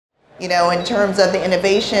You know, in terms of the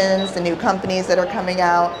innovations, the new companies that are coming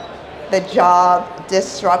out, the job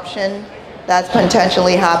disruption that's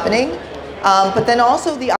potentially happening. But then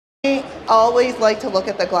also I always like to look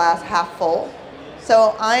at the glass half full.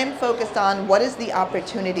 So I'm focused on what is the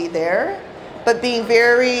opportunity there, but being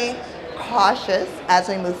very cautious as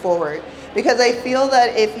we move forward. Because I feel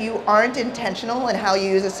that if you aren't intentional in how you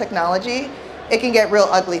use this technology, it can get real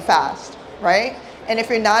ugly fast, right? And if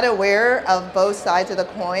you're not aware of both sides of the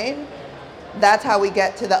coin, that's how we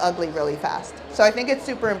get to the ugly really fast. So I think it's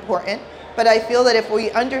super important. But I feel that if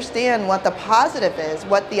we understand what the positive is,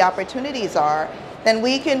 what the opportunities are, then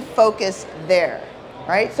we can focus there,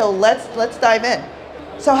 right? So let's dive in.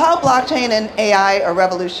 So how blockchain and AI are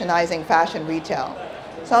revolutionizing fashion retail.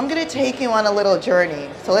 So I'm going to take you on a little journey.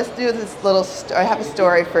 So let's do this little, I have a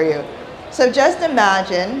story for you. So just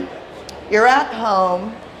imagine you're at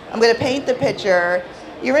home. I'm going to paint the picture.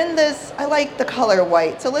 You're in this, I like the color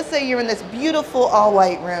white. So let's say you're in this beautiful all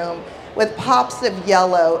white room with pops of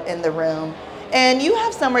yellow in the room, and you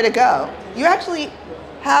have somewhere to go. You actually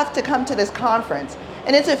have to come to this conference,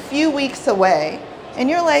 and it's a few weeks away, and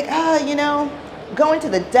you're like, you know, going to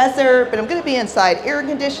the desert, but I'm gonna be inside air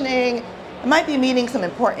conditioning. I might be meeting some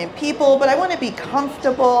important people, but I wanna be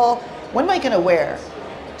comfortable. What am I gonna wear?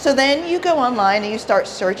 So then you go online and you start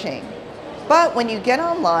searching. But when you get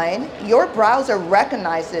online, your browser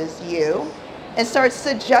recognizes you and starts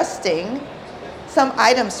suggesting some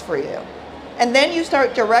items for you. And then you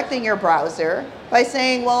start directing your browser by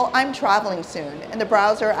saying, well, I'm traveling soon. And the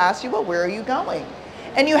browser asks you, well, where are you going?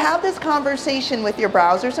 And you have this conversation with your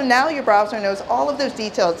browser. So now your browser knows all of those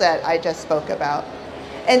details that I just spoke about.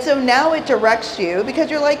 And so now it directs you,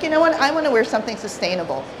 because you're like, you know what, I want to wear something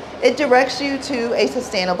sustainable. It directs you to a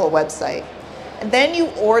sustainable website. And then you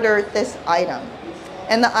order this item.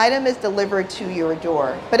 And the item is delivered to your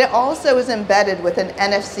door. But it also is embedded with an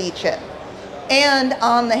NFC chip. And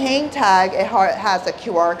on the hang tag, it has a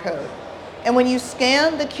QR code. And when you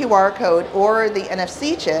scan the QR code or the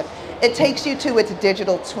NFC chip, it takes you to its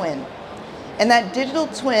digital twin. And that digital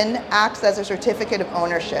twin acts as a certificate of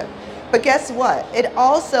ownership. But guess what? It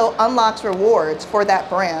also unlocks rewards for that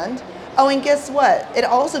brand. Oh, and guess what? It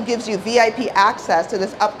also gives you VIP access to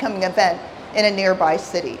this upcoming event in a nearby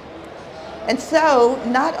city. And so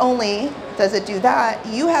not only does it do that,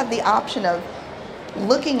 you have the option of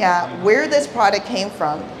looking at where this product came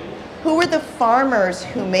from, who were the farmers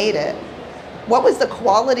who made it, what was the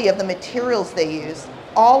quality of the materials they used,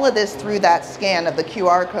 all of this through that scan of the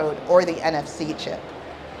QR code or the NFC chip.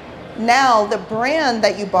 Now, the brand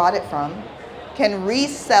that you bought it from can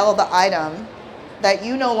resell the item that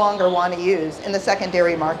you no longer want to use in the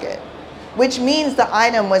secondary market, which means the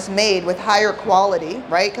item was made with higher quality,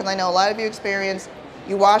 right? Because I know a lot of you experience,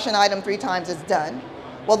 you wash an item 3 times, it's done.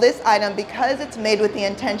 Well, this item, because it's made with the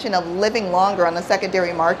intention of living longer on the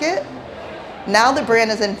secondary market, now the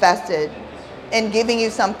brand is invested in giving you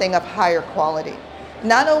something of higher quality.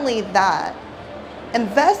 Not only that,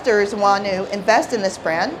 investors want to invest in this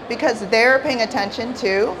brand because they're paying attention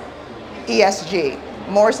to ESG,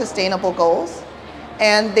 more sustainable goals,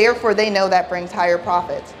 and therefore they know that brings higher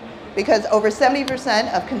profits. Because over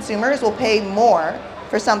 70% of consumers will pay more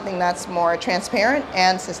for something that's more transparent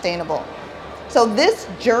and sustainable. So this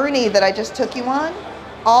journey that I just took you on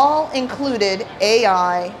all included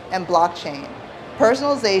AI and blockchain,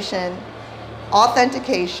 personalization,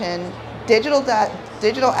 authentication, digital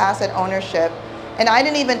asset ownership, and I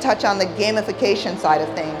didn't even touch on the gamification side of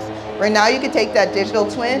things, where now you can take that digital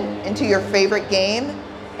twin into your favorite game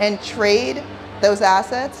and trade those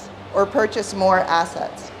assets or purchase more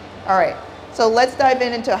assets. All right, so let's dive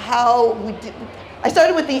into how we did. I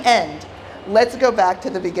started with the end. Let's go back to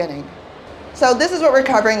the beginning. So this is what we're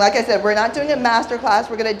covering. Like I said, we're not doing a masterclass.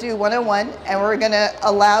 We're going to do 101, and we're going to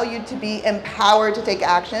allow you to be empowered to take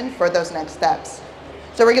action for those next steps.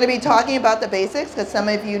 So we're going to be talking about the basics, because some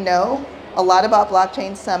of you know a lot about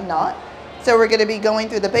blockchain, some not. So we're going to be going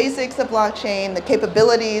through the basics of blockchain, the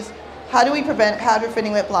capabilities, how do we prevent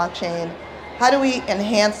counterfeiting with blockchain, how do we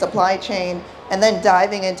enhance supply chain, and then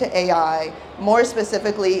diving into AI, more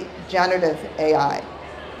specifically generative AI.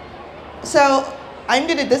 So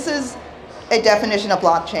this is a definition of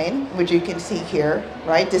blockchain, which you can see here,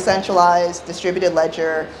 right? Decentralized, distributed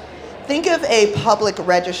ledger. Think of a public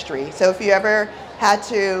registry. So if you ever had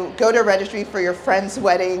to go to a registry for your friend's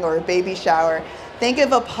wedding or a baby shower, think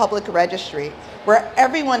of a public registry where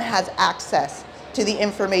everyone has access to the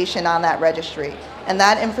information on that registry, and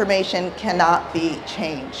that information cannot be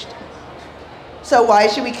changed. So why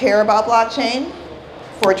should we care about blockchain?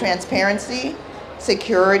 For transparency,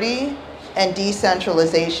 security, and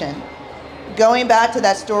decentralization. Going back to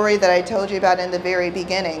that story that I told you about in the very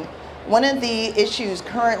beginning, one of the issues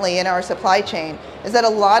currently in our supply chain is that a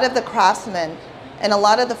lot of the craftsmen and a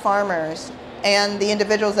lot of the farmers and the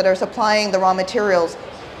individuals that are supplying the raw materials,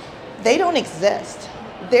 they don't exist.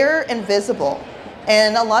 They're invisible.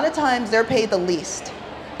 And a lot of times they're paid the least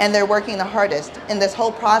and they're working the hardest in this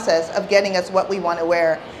whole process of getting us what we want to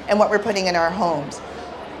wear and what we're putting in our homes.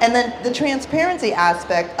 And then the transparency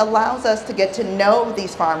aspect allows us to get to know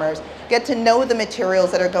these farmers, get to know the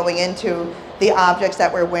materials that are going into the objects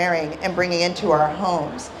that we're wearing and bringing into our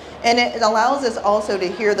homes. And it allows us also to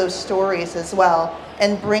hear those stories as well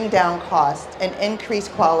and bring down cost and increase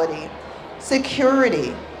quality.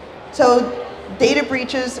 Security. So data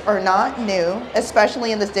breaches are not new,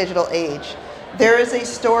 especially in this digital age. There is a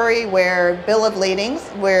story where bill of ladings,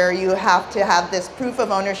 where you have to have this proof of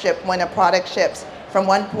ownership when a product ships from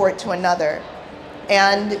one port to another.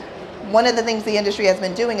 And one of the things the industry has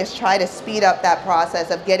been doing is try to speed up that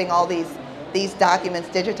process of getting all these documents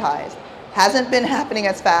digitized. Hasn't been happening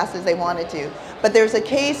as fast as they wanted to. But there's a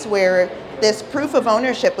case where this proof of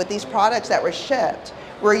ownership with these products that were shipped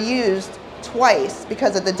were used twice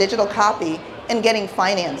because of the digital copy in getting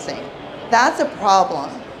financing. That's a problem.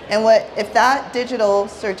 And if that digital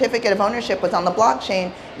certificate of ownership was on the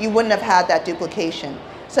blockchain, you wouldn't have had that duplication.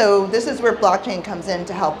 So this is where blockchain comes in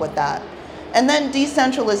to help with that. And then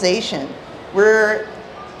decentralization, where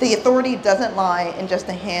the authority doesn't lie in just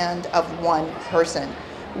the hand of one person.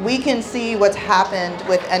 We can see what's happened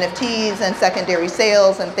with NFTs and secondary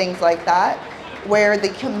sales and things like that, where the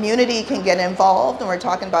community can get involved, and we're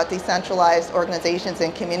talking about decentralized organizations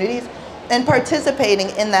and communities, and participating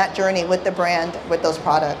in that journey with the brand, with those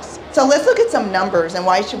products. So let's look at some numbers and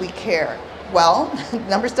why should we care? Well,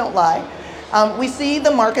 numbers don't lie. We see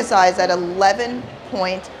the market size at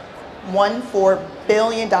 $11.14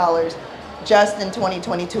 billion just in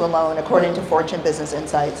 2022 alone, according to Fortune Business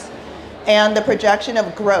Insights. And the projection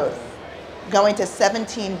of growth going to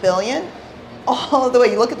 17 billion, all the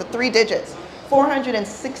way, you look at the 3 digits,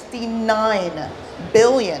 469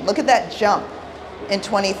 billion. Look at that jump in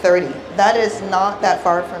 2030. That is not that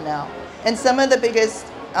far from now. And some of the biggest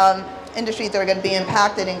industries that are going to be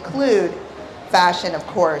impacted include fashion, of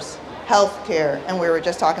course, healthcare, and we were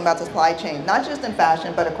just talking about the supply chain, not just in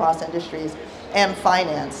fashion, but across industries, and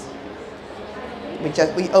finance.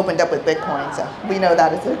 We opened up with Bitcoin, so we know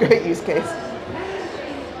that is a great use case.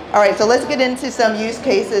 All right, so let's get into some use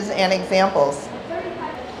cases and examples.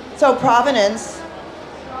 So provenance,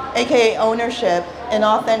 aka ownership, and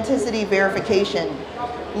authenticity verification.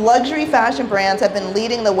 Luxury fashion brands have been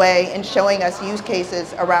leading the way in showing us use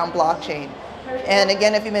cases around blockchain. And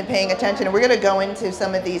again, if you've been paying attention, we're going to go into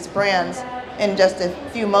some of these brands in just a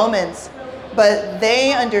few moments, but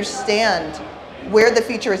they understand where the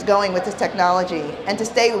future is going with this technology, and to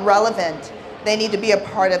stay relevant, they need to be a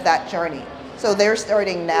part of that journey. So they're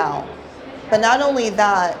starting now. But not only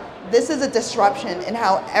that, this is a disruption in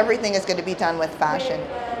how everything is going to be done with fashion.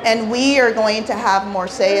 And we are going to have more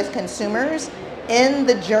say as consumers in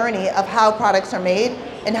the journey of how products are made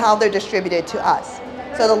and how they're distributed to us.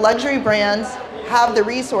 So the luxury brands have the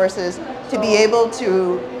resources to be able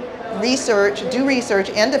to do research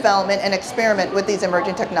and development and experiment with these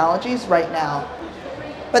emerging technologies right now.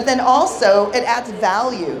 But then also it adds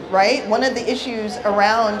value, right? One of the issues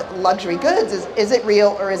around luxury goods is it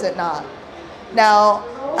real or is it not? Now,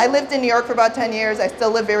 I lived in New York for about 10 years. I still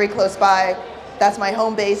live very close by. That's my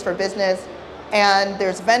home base for business. And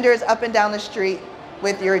there's vendors up and down the street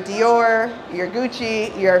with your Dior, your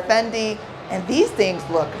Gucci, your Fendi, and these things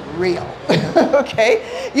look real, okay?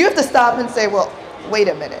 You have to stop and say, well, wait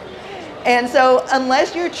a minute. And so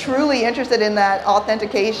unless you're truly interested in that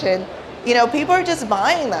authentication, you know, people are just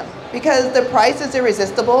buying them because the price is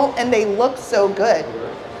irresistible and they look so good.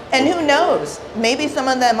 And who knows, maybe some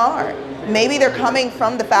of them are. Maybe they're coming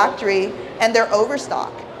from the factory and they're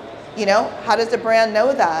overstock. You know, how does the brand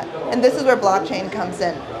know that? And this is where blockchain comes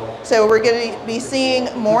in. So we're going to be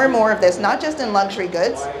seeing more and more of this, not just in luxury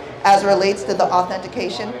goods as relates to the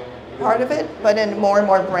authentication part of it, but in more and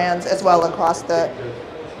more brands as well across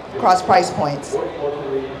price points.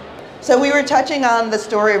 So we were touching on the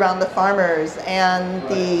story around the farmers and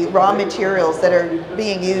the raw materials that are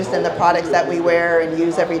being used in the products that we wear and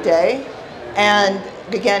use every day. And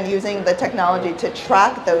again, using the technology to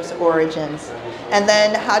track those origins. And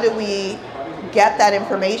then how do we get that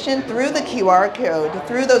information through the QR code,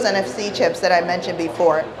 through those NFC chips that I mentioned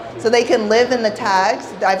before. So they can live in the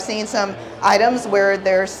tags. I've seen some items where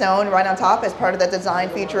they're sewn right on top as part of the design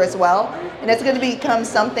feature as well. And it's going to become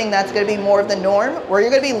something that's going to be more of the norm, where you're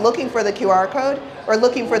going to be looking for the QR code or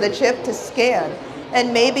looking for the chip to scan.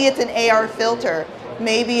 And maybe it's an AR filter.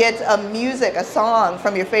 Maybe it's a music, a song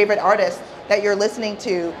from your favorite artist that you're listening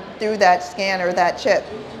to through that scan or that chip.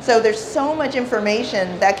 So there's so much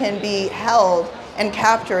information that can be held and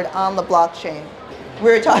captured on the blockchain.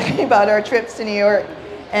 We were talking about our trips to New York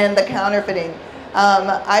and the counterfeiting.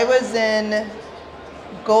 I was in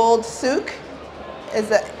Gold Souk, is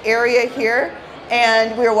the area here,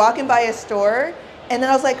 and we were walking by a store, and then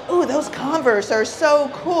I was like, ooh, those Converse are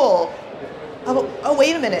so cool. Oh,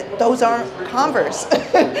 wait a minute, those aren't Converse.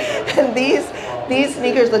 And these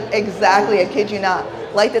sneakers look exactly, I kid you not,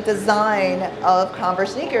 like the design of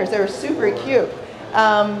Converse sneakers. They're super cute.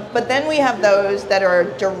 But then we have those that are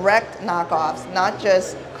direct knockoffs, not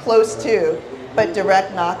just close to, but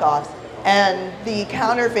direct knockoffs. And the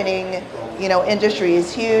counterfeiting, industry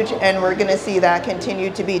is huge, and we're going to see that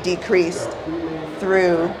continue to be decreased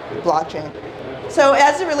through blockchain. So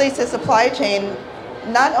as it relates to supply chain,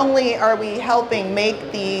 not only are we helping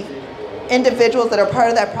make the individuals that are part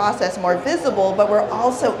of that process more visible, but we're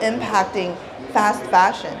also impacting fast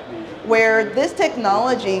fashion, where this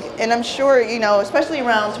technology, and I'm sure, especially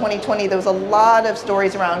around 2020, there was a lot of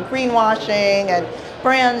stories around greenwashing and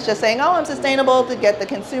brands just saying, oh, I'm sustainable, to get the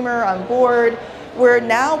consumer on board, where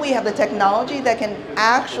now we have the technology that can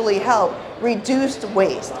actually help reduce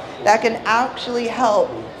waste, that can actually help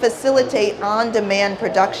facilitate on-demand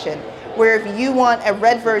production, where if you want a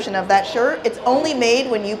red version of that shirt, it's only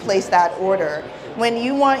made when you place that order. When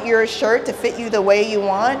you want your shirt to fit you the way you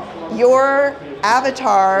want, your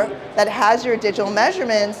avatar that has your digital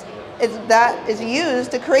measurements is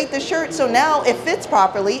used to create the shirt, so now it fits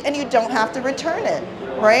properly and you don't have to return it,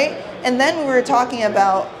 right? And then we were talking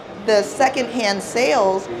about the secondhand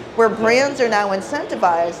sales, where brands are now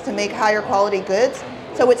incentivized to make higher quality goods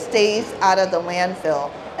so it stays out of the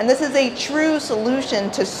landfill. And this is a true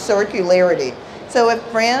solution to circularity. So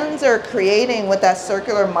if brands are creating with that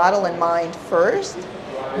circular model in mind first,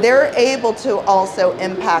 they're able to also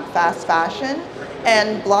impact fast fashion,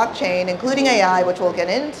 and blockchain, including AI, which we'll get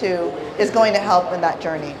into, is going to help in that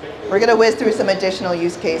journey. We're going to whiz through some additional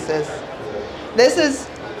use cases. This is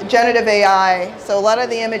generative AI. So a lot of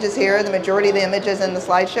the images here, the majority of the images in the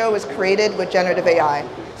slideshow was created with generative AI.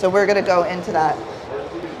 So we're going to go into that.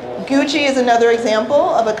 Gucci is another example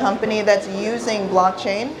of a company that's using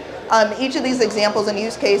blockchain. Each of these examples and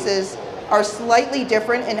use cases are slightly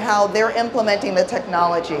different in how they're implementing the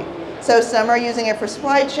technology. So some are using it for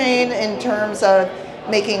supply chain in terms of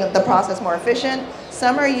making the process more efficient.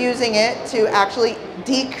 Some are using it to actually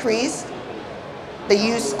decrease the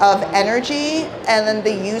use of energy and then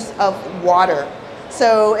the use of water.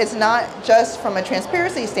 So it's not just from a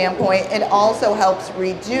transparency standpoint, it also helps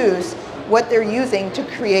reduce what they're using to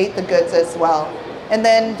create the goods as well. And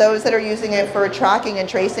then those that are using it for tracking and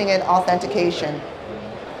tracing and authentication.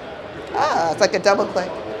 It's like a double click.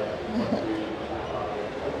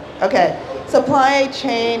 Okay, supply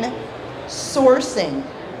chain sourcing.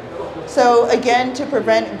 So again, to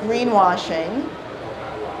prevent greenwashing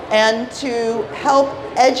and to help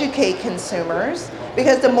educate consumers,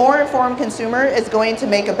 because the more informed consumer is going to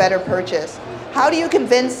make a better purchase. How do you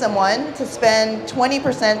convince someone to spend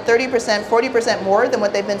 20%, 30%, 40% more than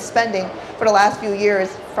what they've been spending for the last few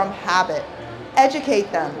years from habit?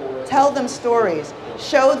 Educate them, tell them stories,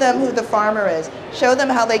 show them who the farmer is, show them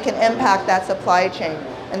how they can impact that supply chain.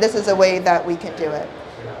 And this is a way that we can do it.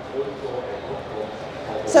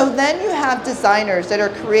 So then you have designers that are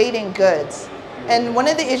creating goods. And one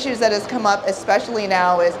of the issues that has come up, especially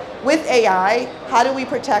now, is with AI, how do we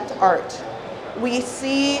protect art? We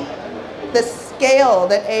see the scale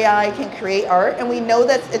that AI can create art, and we know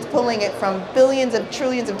that it's pulling it from billions of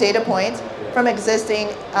trillions of data points from existing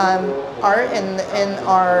art in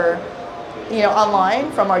our, online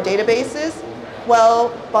from our databases.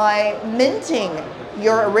 Well, by minting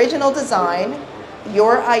your original design,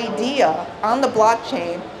 your idea on the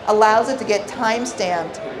blockchain allows it to get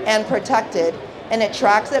time-stamped and protected, and it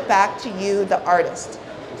tracks it back to you, the artist.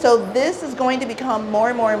 So this is going to become more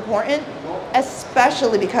and more important,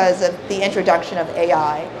 especially because of the introduction of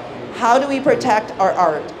AI. How do we protect our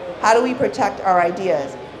art? How do we protect our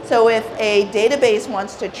ideas? So if a database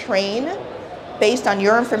wants to train based on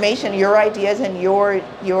your information, your ideas, and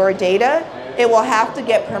your data, it will have to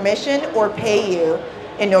get permission or pay you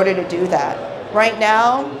in order to do that. Right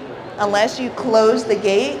now, unless you close the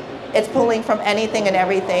gate, it's pulling from anything and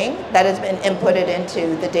everything that has been inputted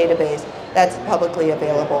into the database that's publicly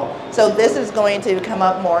available. So this is going to come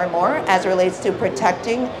up more and more as it relates to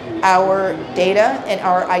protecting our data and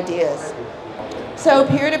our ideas. So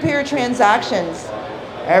peer-to-peer transactions.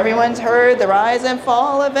 Everyone's heard the rise and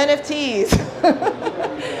fall of NFTs.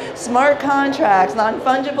 Smart contracts,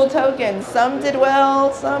 non-fungible tokens. Some did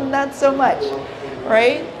well, some not so much,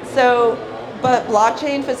 right? So But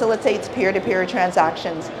blockchain facilitates peer-to-peer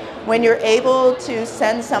transactions. When you're able to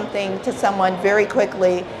send something to someone very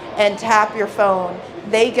quickly and tap your phone,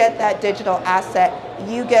 they get that digital asset,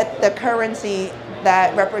 you get the currency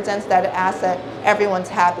that represents that asset, everyone's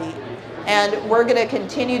happy. And we're going to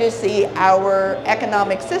continue to see our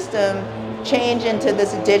economic system change into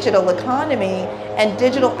this digital economy, and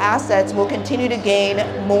digital assets will continue to gain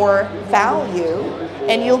more value,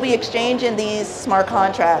 and you'll be exchanging these smart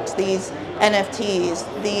contracts, these NFTs,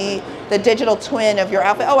 the digital twin of your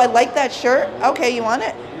outfit. Oh, I like that shirt. Okay, you want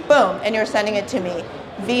it? Boom, and you're sending it to me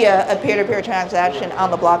via a peer-to-peer transaction on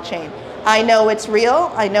the blockchain. I know it's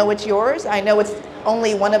real. I know it's yours. I know it's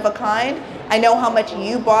only one of a kind. I know how much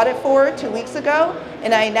you bought it for 2 weeks ago,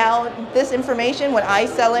 and I now, this information, when I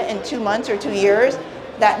sell it in 2 months or 2 years,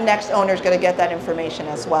 that next owner is going to get that information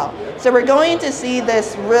as well. So we're going to see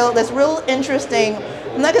this real interesting,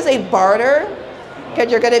 I'm not going to say barter,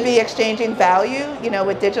 because you're going to be exchanging value,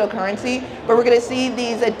 with digital currency, but we're going to see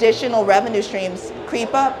these additional revenue streams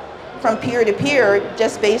creep up from peer to peer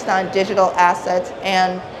just based on digital assets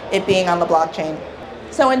and it being on the blockchain.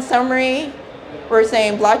 So in summary, we're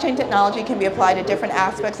saying blockchain technology can be applied to different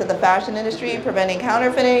aspects of the fashion industry, preventing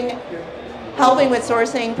counterfeiting, helping with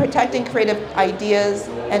sourcing, protecting creative ideas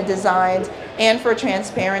and designs, and for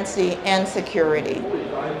transparency and security.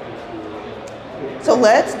 So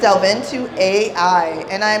let's delve into AI.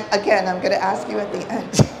 And I'm going to ask you at the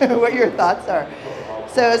end what your thoughts are.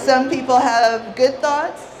 So some people have good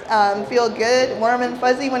thoughts, feel good, warm and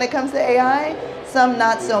fuzzy when it comes to AI, some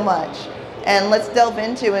not so much. And let's delve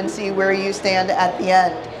into and see where you stand at the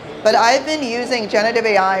end. But I've been using generative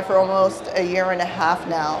AI for almost 1.5 years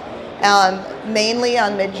now, mainly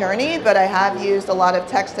on Midjourney, but I have used a lot of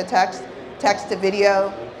text-to-text,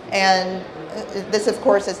 text-to-video, and this, of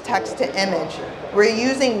course, is text-to-image. We're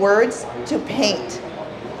using words to paint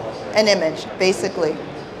an image, basically.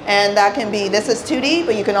 And that can be, this is 2D,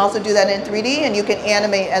 but you can also do that in 3D, and you can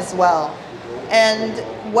animate as well.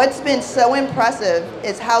 And what's been so impressive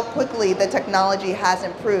is how quickly the technology has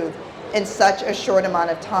improved in such a short amount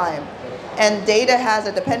of time. And data has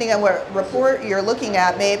it, depending on what report you're looking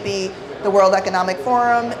at, may it be the World Economic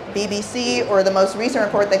Forum, BBC, or the most recent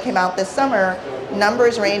report that came out this summer,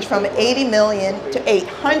 numbers range from 80 million to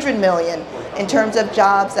 800 million in terms of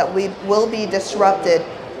jobs that will be disrupted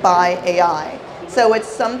by AI. So it's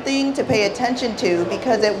something to pay attention to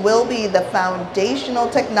because it will be the foundational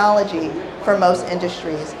technology for most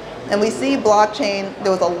industries. And we see blockchain,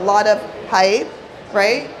 there was a lot of hype,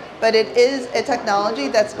 right? But it is a technology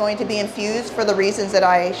that's going to be infused for the reasons that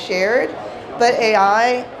I shared. But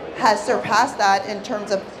AI has surpassed that in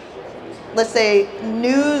terms of, let's say,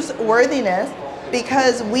 newsworthiness,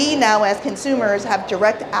 because we now as consumers have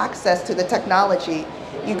direct access to the technology.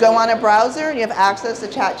 You go on a browser and you have access to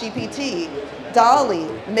ChatGPT, DALL-E,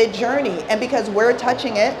 Midjourney, and because we're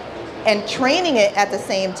touching it and training it at the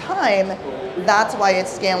same time, that's why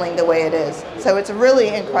it's scaling the way it is. So it's really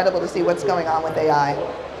incredible to see what's going on with AI.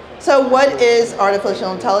 So what is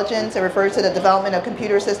artificial intelligence? It refers to the development of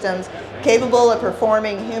computer systems capable of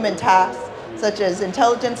performing human tasks such as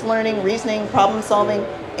intelligence, learning, reasoning, problem solving,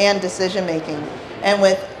 and decision making. And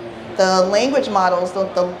with the language models, the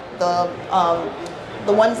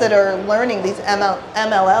ones that are learning, these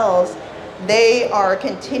MLLs, they are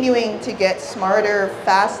continuing to get smarter,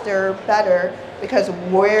 faster, better, because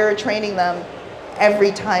we're training them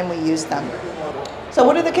every time we use them. So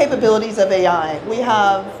what are the capabilities of AI? We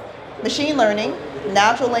have machine learning,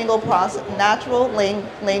 natural language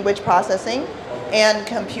processing, and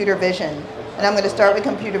computer vision. And I'm going to start with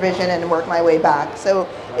computer vision and work my way back. So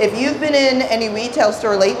if you've been in any retail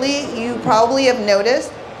store lately, you probably have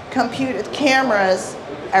noticed cameras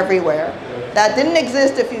everywhere. That didn't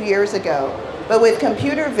exist a few years ago. But with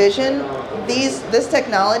computer vision, this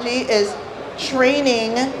technology is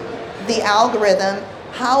training the algorithm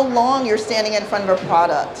how long you're standing in front of a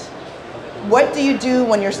product. What do you do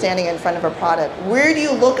when you're standing in front of a product? Where do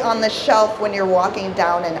you look on the shelf when you're walking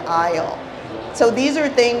down an aisle? So these are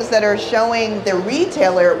things that are showing the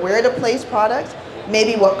retailer where to place products,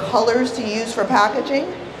 maybe what colors to use for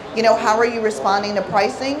packaging, how are you responding to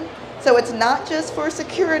pricing? So it's not just for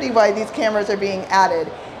security why these cameras are being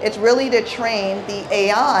added. It's really to train the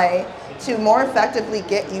AI to more effectively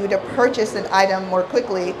get you to purchase an item more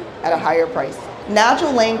quickly at a higher price.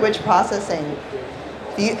 Natural language processing.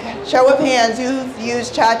 Show of hands, who've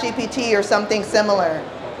used ChatGPT or something similar.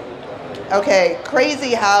 Okay,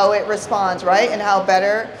 crazy how it responds, right? And how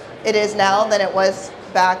better it is now than it was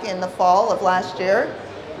back in the fall of last year.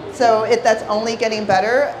 So that's only getting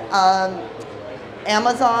better.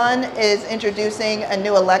 Amazon is introducing a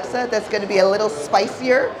new Alexa that's going to be a little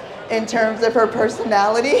spicier in terms of her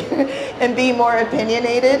personality and be more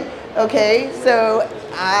opinionated. Okay, so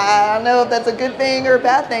I don't know if that's a good thing or a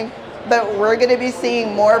bad thing, but we're going to be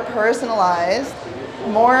seeing more personalized,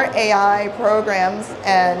 more AI programs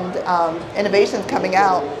and innovations coming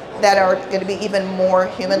out that are going to be even more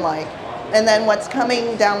human-like. And then what's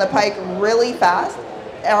coming down the pike really fast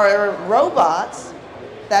are robots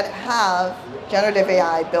that have generative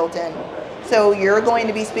AI built in. So you're going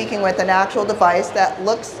to be speaking with an actual device that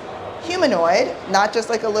looks humanoid, not just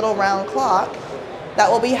like a little round clock, that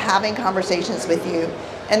will be having conversations with you.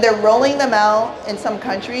 And they're rolling them out in some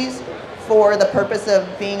countries for the purpose of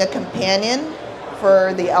being a companion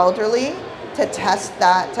for the elderly to test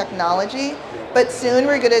that technology. But soon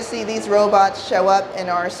we're going to see these robots show up in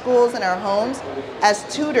our schools and our homes as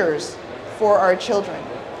tutors for our children.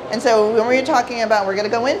 And so when we're talking about, we're going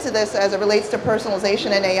to go into this as it relates to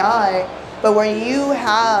personalization and AI, but when you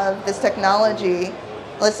have this technology,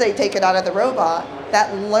 let's say take it out of the robot,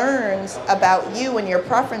 that learns about you and your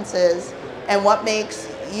preferences and what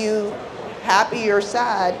makes you happy or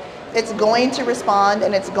sad, it's going to respond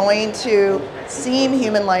and it's going to seem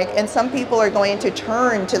human-like, and some people are going to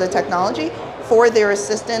turn to the technology for their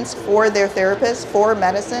assistance, for their therapists, for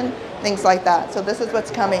medicine, things like that. So this is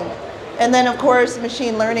what's coming. And then of course,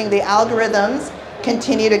 machine learning, the algorithms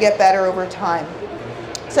continue to get better over time.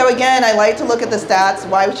 So again, I like to look at the stats.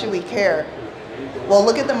 Why should we care? Well,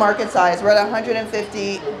 look at the market size. We're at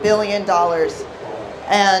 $150 billion.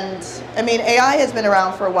 And I mean, AI has been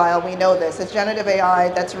around for a while. We know this. It's generative AI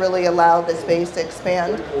that's really allowed this space to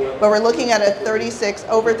expand. But we're looking at a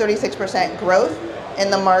over 36% growth in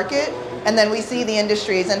the market. And then we see the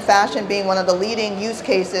industries, and fashion being one of the leading use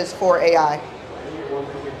cases for AI.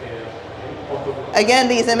 Again,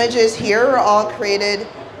 these images here are all created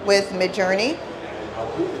with Midjourney.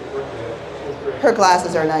 Her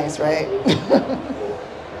glasses are nice, right?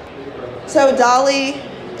 So DALL-E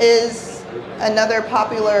is another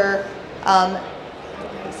popular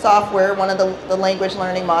software, one of the language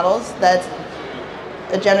learning models that's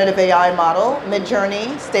a generative AI model.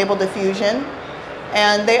 Midjourney, Stable Diffusion.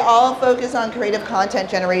 And they all focus on creative content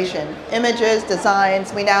generation. Images,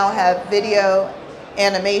 designs, we now have video,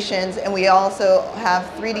 animations, and we also have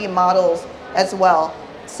 3D models as well.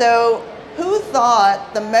 So who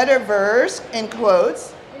thought the metaverse, in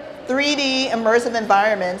quotes, 3D immersive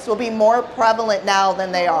environments will be more prevalent now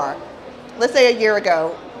than they are? Let's say a year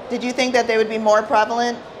ago. Did you think that they would be more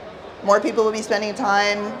prevalent? More people would be spending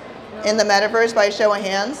time in the metaverse by a show of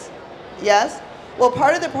hands? Yes? Well,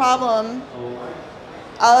 part of the problem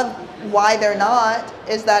of why they're not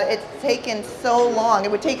is that it's taken so long.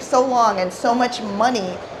 It would take so long and so much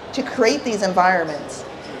money to create these environments.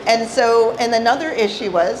 And so, and another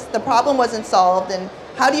issue was the problem wasn't solved, and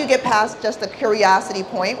how do you get past just a curiosity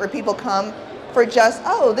point where people come for just,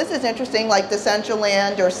 oh, this is interesting, like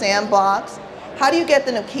Decentraland or Sandbox. How do you get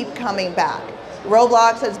them to keep coming back?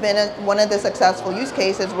 Roblox has been one of the successful use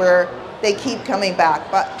cases where they keep coming back.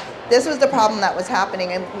 But this was the problem that was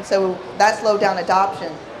happening, and so that slowed down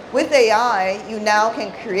adoption. With AI, you now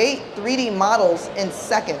can create 3D models in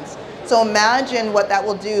seconds. So imagine what that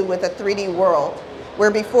will do with a 3D world, where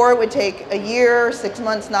before it would take a year, 6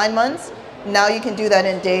 months, 9 months, now you can do that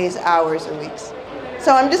in days, hours, or weeks.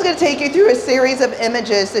 So I'm just going to take you through a series of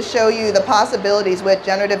images to show you the possibilities with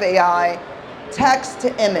generative AI, text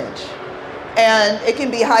to image. And it can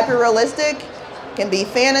be hyper-realistic, it can be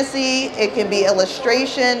fantasy, it can be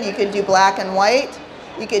illustration, you can do black and white,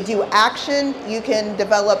 you can do action, you can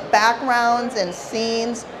develop backgrounds and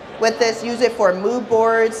scenes with this, use it for mood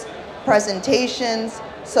boards, presentations,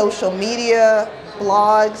 social media,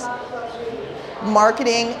 blogs,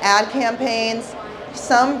 marketing, ad campaigns.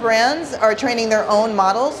 Some brands are training their own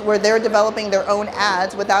models where they're developing their own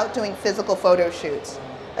ads without doing physical photo shoots.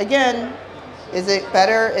 Again, is it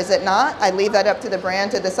better, is it not? I leave that up to the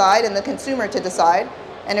brand to decide and the consumer to decide.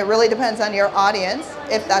 And it really depends on your audience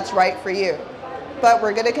if that's right for you. But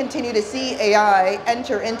we're going to continue to see AI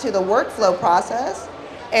enter into the workflow process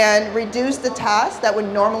and reduce the tasks that would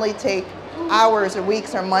normally take hours or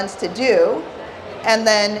weeks or months to do, and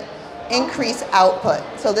then increase output.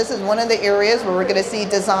 So this is one of the areas where we're going to see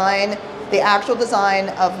design, the actual design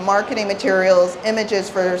of marketing materials, images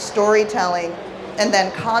for storytelling, and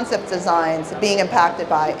then concept designs being impacted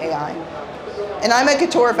by AI. And I'm a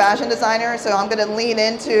couture fashion designer, so I'm going to lean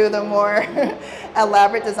into the more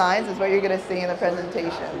elaborate designs is what you're going to see in the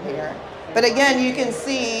presentation here. But again, you can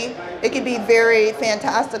see it can be very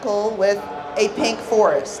fantastical with a pink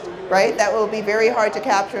forest, right? That will be very hard to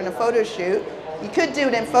capture in a photo shoot. You could do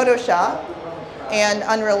it in Photoshop and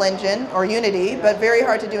Unreal Engine or Unity, but very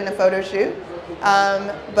hard to do in a photo shoot.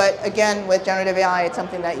 But again, with generative AI, it's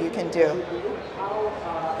something that you can do.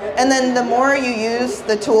 And then the more you use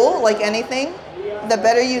the tool, like anything, the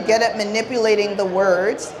better you get at manipulating the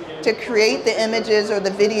words to create the images or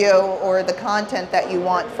the video or the content that you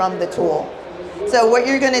want from the tool. So what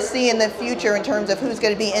you're going to see in the future in terms of who's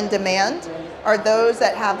going to be in demand are those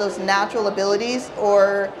that have those natural abilities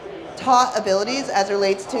or taught abilities as it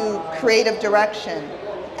relates to creative direction,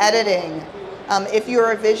 editing. If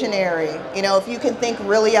you're a visionary, if you can think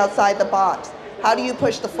really outside the box, how do you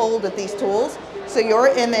push the fold with these tools so your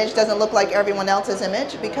image doesn't look like everyone else's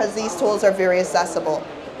image, because these tools are very accessible.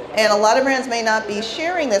 And a lot of brands may not be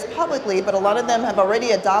sharing this publicly, but a lot of them have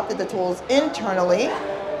already adopted the tools internally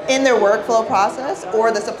in their workflow process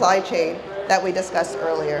or the supply chain that we discussed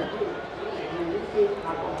earlier.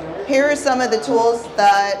 Here are some of the tools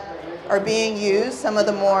that are being used, some of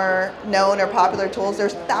the more known or popular tools.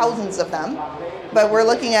 There's thousands of them, but we're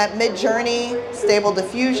looking at Midjourney, Stable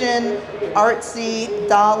Diffusion, Artsy,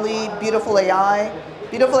 DALL-E, Beautiful AI.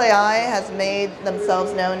 Beautiful AI has made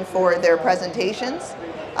themselves known for their presentations.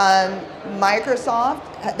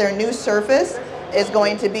 Microsoft, their new Surface is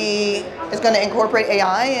going to incorporate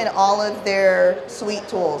AI in all of their suite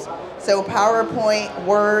tools. So PowerPoint,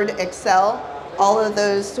 Word, Excel, all of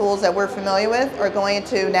those tools that we're familiar with are going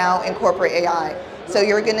to now incorporate AI. So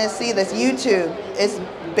you're going to see this. YouTube is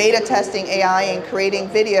beta testing AI and creating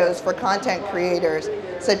videos for content creators,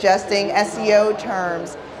 suggesting SEO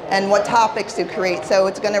terms and what topics to create. So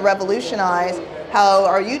it's going to revolutionize how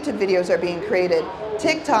our YouTube videos are being created.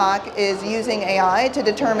 TikTok is using AI to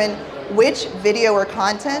determine which video or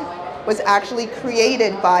content was actually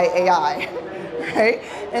created by AI, right?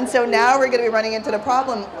 And so now we're going to be running into the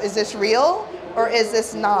problem, is this real or is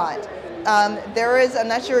this not? I'm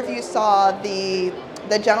not sure if you saw the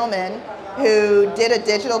gentleman who did a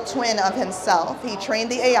digital twin of himself. He trained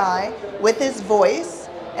the AI with his voice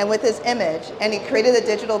and with his image, and he created a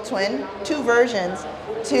digital twin, 2 versions,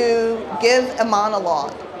 to give a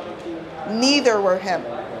monologue. Neither were him.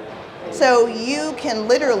 So you can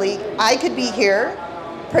literally, I could be here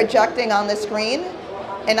projecting on the screen,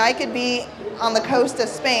 and I could be on the coast of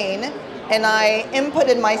Spain, and I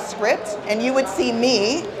inputted my script, and you would see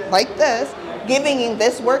me, like this, giving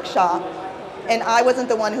this workshop, and I wasn't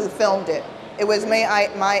the one who filmed it. It was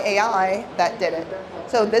my AI that did it.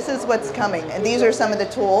 So this is what's coming, and these are some of the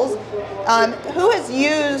tools. Who has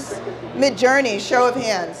used Midjourney? Show of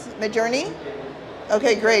hands. Midjourney?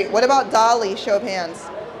 Okay, great. What about DALL-E? Show of hands.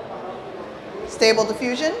 Stable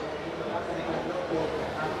Diffusion?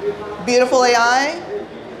 Beautiful AI?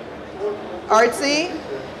 Artsy?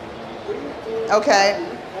 Okay.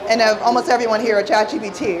 And almost everyone here at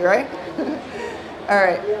ChatGPT, right? All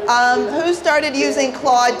right. Who started using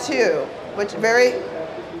Claude 2? You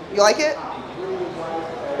like it?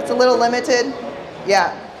 It's a little limited.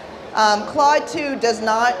 Yeah. Claude 2 does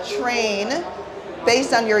not train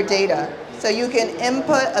based on your data. So you can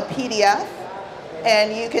input a PDF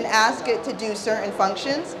and you can ask it to do certain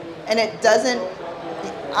functions, and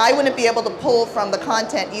I wouldn't be able to pull from the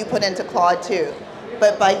content you put into Claude 2.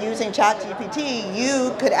 But by using ChatGPT,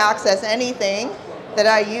 you could access anything that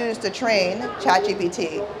I use to train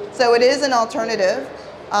ChatGPT. So it is an alternative,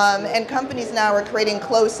 and companies now are creating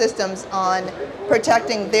closed systems on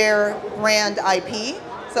protecting their brand IP,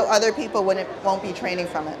 so other people won't be training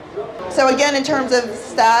from it. So again, in terms of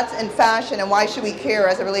stats and fashion, and why should we care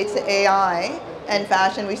as it relates to AI and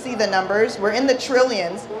fashion, we see the numbers. We're in the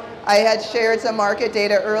trillions. I had shared some market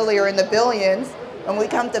data earlier in the billions. When we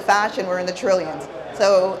come to fashion, we're in the trillions.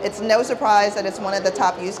 So it's no surprise that it's one of the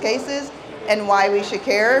top use cases, and why we should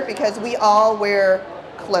care, because we all wear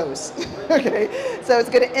clothes. Okay? So it's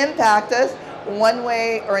going to impact us one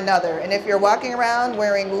way or another. And if you're walking around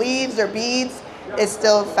wearing leaves or beads, it's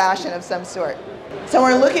still fashion of some sort. So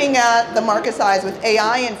we're looking at the market size with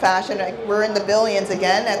AI in fashion. We're in the billions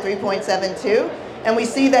again at 3.72, and we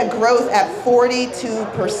see that growth at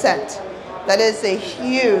 42%. That is a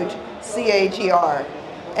huge CAGR,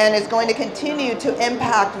 and it's going to continue to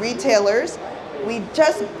impact retailers. We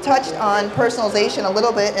just touched on personalization a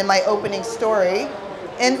little bit in my opening story,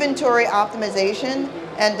 inventory optimization,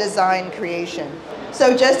 and design creation.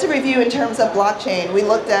 So just to review in terms of blockchain, we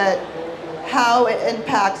looked at how it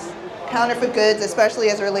impacts counterfeit goods, especially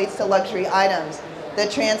as it relates to luxury items, the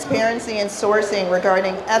transparency in sourcing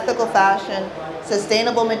regarding ethical fashion,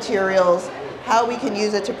 sustainable materials, how we can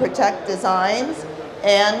use it to protect designs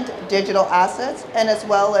and digital assets, and as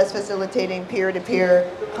well as facilitating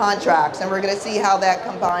peer-to-peer contracts. And we're going to see how that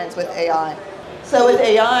combines with AI. So with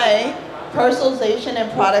AI, personalization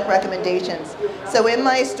and product recommendations. So in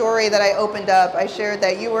my story that I opened up, I shared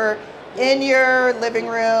that you were in your living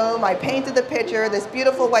room. I painted the picture, this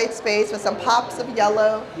beautiful white space with some pops of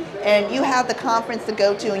yellow, and you have the conference to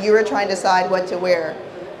go to and you were trying to decide what to wear.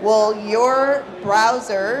 Well, your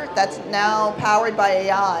browser that's now powered by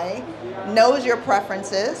AI knows your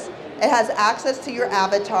preferences. It has access to your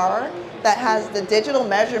avatar that has the digital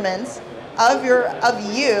measurements of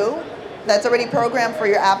you that's already programmed for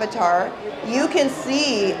your avatar. You can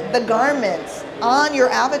see the garments on your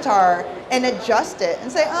avatar and adjust it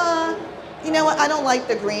and say, you know what, I don't like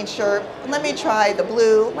the green shirt. Let me try the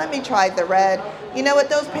blue. Let me try the red. You know what,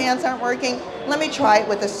 those pants aren't working. Let me try it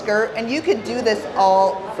with a skirt. And you could do this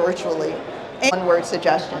all virtually. One-word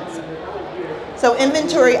suggestions. So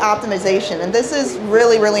inventory optimization, and this is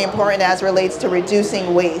really, really important as it relates to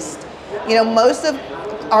reducing waste. You know, most of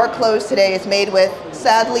our clothes today is made with,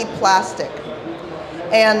 sadly, plastic.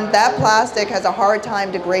 And that plastic has a hard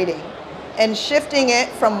time degrading. And shifting it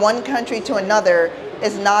from one country to another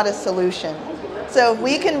is not a solution. So if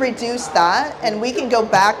we can reduce that and we can go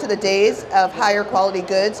back to the days of higher quality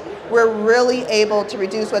goods, we're really able to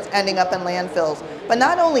reduce what's ending up in landfills. But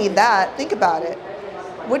not only that, think about it.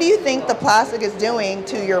 What do you think the plastic is doing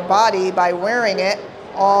to your body by wearing it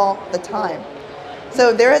all the time?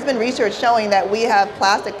 So there has been research showing that we have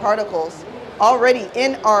plastic particles already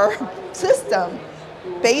in our system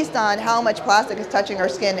based on how much plastic is touching our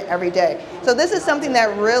skin every day. So this is something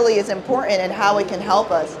that really is important in how it can help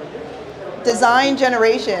us. Design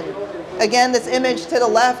generation. Again, this image to the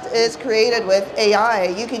left is created with AI.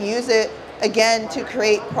 You can use it, again, to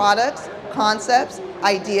create products, concepts,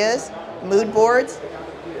 ideas, mood boards,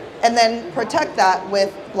 and then protect that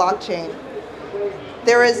with blockchain.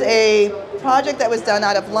 There is a project that was done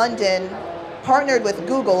out of London, partnered with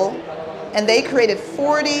Google, and they created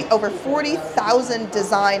over 40,000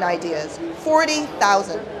 design ideas.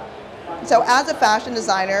 40,000. So as a fashion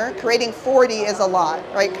designer, creating 40 is a lot,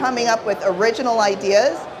 right? Coming up with original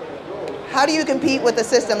ideas. How do you compete with a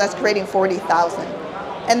system that's creating 40,000?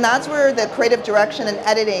 And that's where the creative direction and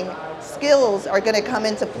editing skills are going to come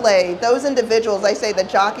into play. Those individuals, I say the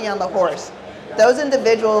jockey on the horse, those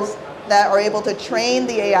individuals that are able to train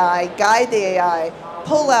the AI, guide the AI,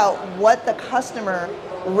 pull out what the customer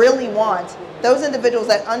really wants, those individuals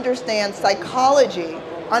that understand psychology,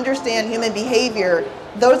 understand human behavior,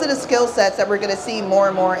 those are the skill sets that we're going to see more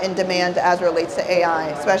and more in demand as it relates to AI,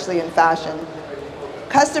 especially in fashion.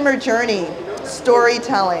 Customer journey,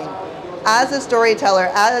 storytelling. As a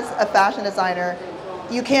storyteller, as a fashion designer,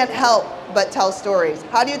 you can't help but tell stories.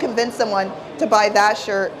 How do you convince someone to buy that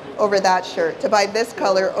shirt over that shirt, to buy this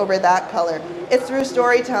color over that color? It's through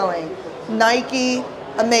storytelling. Nike,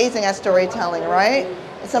 amazing at storytelling, right?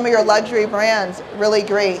 Some of your luxury brands, really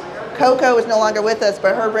great. Coco is no longer with us,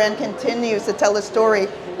 but her brand continues to tell the story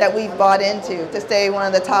that we've bought into to stay one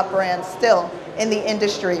of the top brands still in the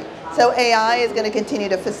industry. So AI is going to continue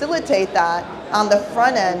to facilitate that on the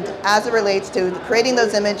front end as it relates to creating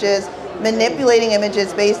those images, manipulating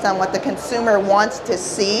images based on what the consumer wants to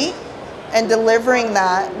see, and delivering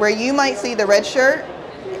that where you might see the red shirt,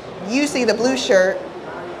 you see the blue shirt,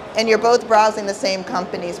 and you're both browsing the same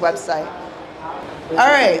company's website. All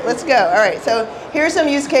right, let's go. All right, so here's some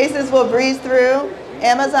use cases we'll breeze through.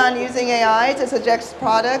 Amazon using AI to suggest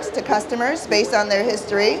products to customers based on their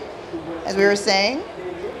history, as we were saying,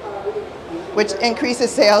 which increases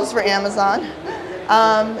sales for Amazon.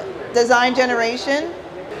 Design generation.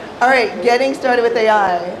 All right, getting started with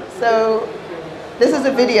AI. So this is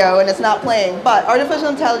a video and it's not playing, but artificial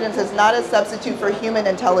intelligence is not a substitute for human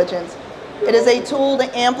intelligence. It is a tool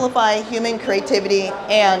to amplify human creativity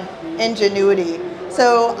and ingenuity.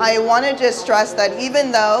 So I want to just stress that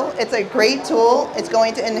even though it's a great tool, it's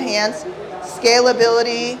going to enhance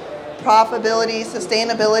scalability, profitability,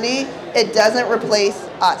 sustainability, it doesn't replace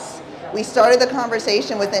us. We started the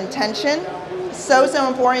conversation with intention. So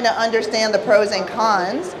important to understand the pros and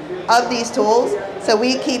cons of these tools so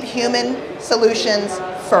we keep human solutions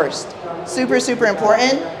first. Super, super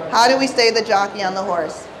important. How do we stay the jockey on the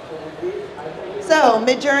horse? So,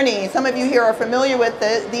 Midjourney, some of you here are familiar with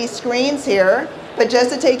these screens here, but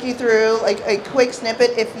just to take you through like a quick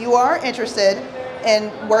snippet, if you are interested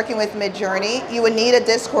in working with Midjourney, you would need a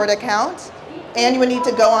Discord account and you would need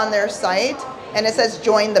to go on their site and it says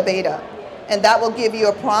join the beta. And that will give you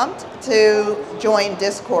a prompt to join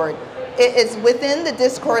Discord. It is within the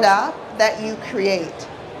Discord app that you create.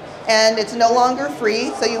 And it's no longer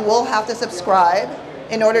free, so you will have to subscribe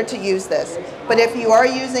in order to use this. But if you are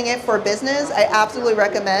using it for business, I absolutely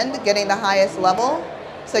recommend getting the highest level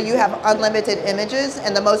so you have unlimited images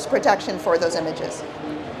and the most protection for those images,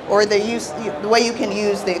 or the way you can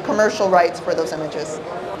use the commercial rights for those images.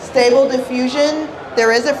 Stable Diffusion,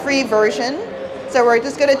 there is a free version So we're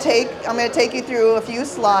just going to I'm going to take you through a few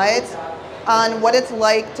slides on what it's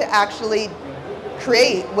like to actually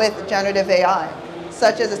create with generative AI,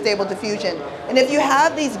 such as a Stable Diffusion. And if you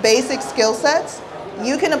have these basic skill sets,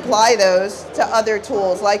 you can apply those to other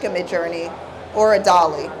tools like a Midjourney or a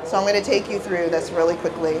DALL-E. So I'm going to take you through this really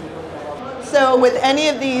quickly. So with any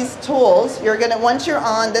of these tools, once you're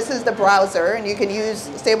on, this is the browser, and you can use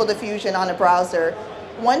Stable Diffusion on a browser.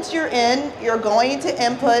 Once you're in, you're going to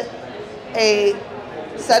input a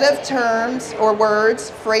set of terms or words,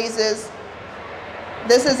 phrases.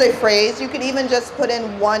 This is a phrase. You can even just put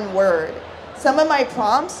in one word. Some of my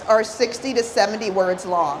prompts are 60 to 70 words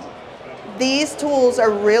long. These tools are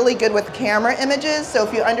really good with camera images, so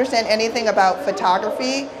if you understand anything about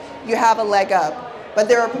photography, you have a leg up. But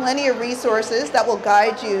there are plenty of resources that will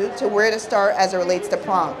guide you to where to start as it relates to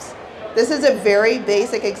prompts. This is a very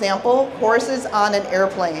basic example, horses on an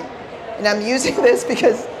airplane. And I'm using this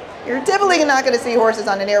because you're typically not going to see horses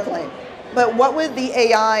on an airplane. But what would the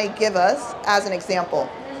AI give us as an example?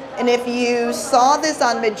 And if you saw this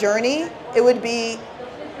on Midjourney, it would be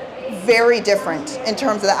very different in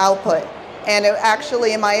terms of the output. And it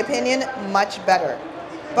actually, in my opinion, much better.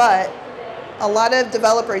 But a lot of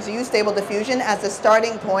developers use Stable Diffusion as a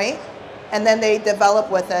starting point, and then they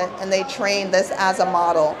develop with it, and they train this as a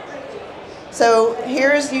model. So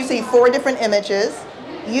you see 4 different images.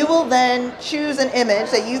 You will then choose an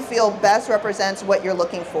image that you feel best represents what you're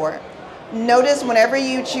looking for. Notice whenever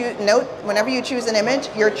you choose an image,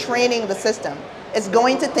 you're training the system. It's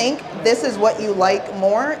going to think this is what you like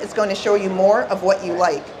more. It's going to show you more of what you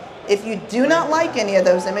like. If you do not like any of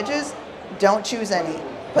those images, don't choose any.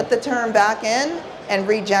 Put the term back in and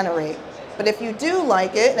regenerate. But if you do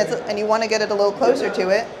like it and you want to get it a little closer to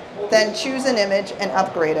it, then choose an image and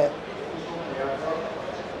upgrade it.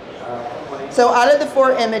 So out of the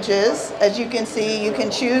 4 images, as you can see, you can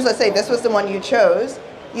choose, let's say this was the one you chose.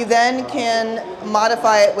 You then can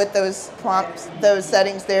modify it with those prompts, those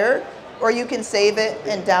settings there, or you can save it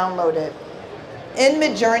and download it. In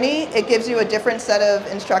Midjourney, it gives you a different set of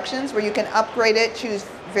instructions where you can upgrade it, choose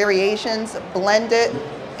variations, blend it,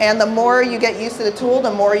 and the more you get used to the tool,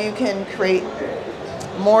 the more you can create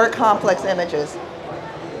more complex images.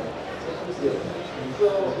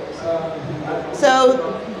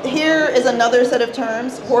 So here is another set of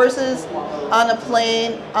terms, horses on a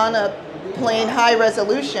plane high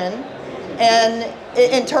resolution, and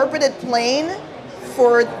it interpreted plane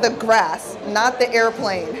for the grass, not the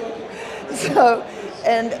airplane. So,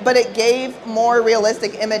 but it gave more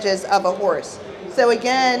realistic images of a horse. So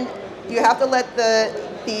again, you have to let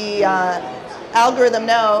the algorithm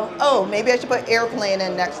know, oh, maybe I should put airplane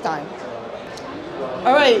in next time.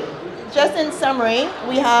 All right, just in summary,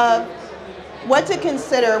 we have what to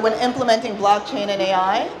consider when implementing blockchain and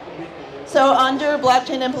AI. So under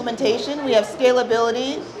blockchain implementation, we have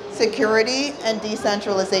scalability, security, and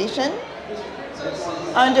decentralization.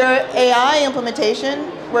 Under AI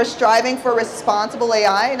implementation, we're striving for responsible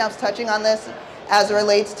AI, and I was touching on this as it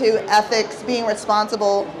relates to ethics, being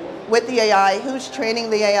responsible with the AI, who's training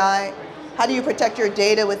the AI, how do you protect your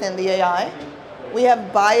data within the AI. We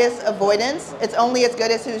have bias avoidance. It's only as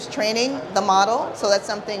good as who's training the model, so that's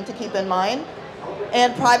something to keep in mind.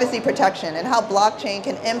 And privacy protection, and how blockchain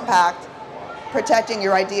can impact protecting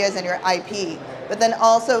your ideas and your IP, but then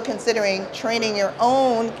also considering training your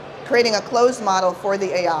own, creating a closed model for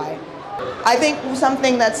the AI. I think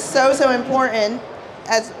something that's so important,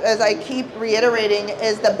 as I keep reiterating,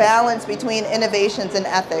 is the balance between innovations and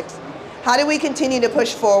ethics. How do we continue to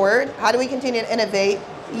push forward? How do we continue to innovate,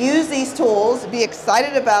 use these tools, be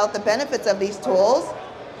excited about the benefits of these tools,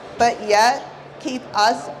 but yet keep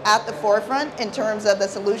us at the forefront in terms of the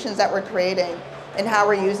solutions that we're creating and how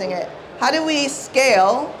we're using it? How do we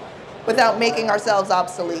scale without making ourselves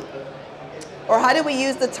obsolete? Or how do we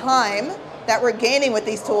use the time that we're gaining with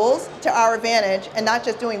these tools to our advantage and not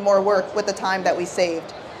just doing more work with the time that we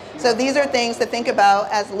saved? So these are things to think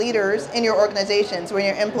about as leaders in your organizations when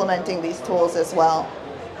you're implementing these tools as well.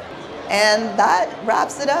 And that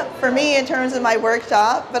wraps it up for me in terms of my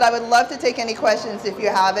workshop, but I would love to take any questions if you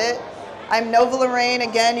have it. I'm Nova Lorraine.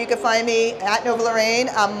 Again, you can find me at Nova Lorraine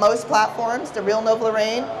on most platforms, the real Nova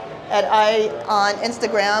Lorraine, on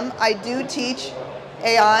Instagram. I do teach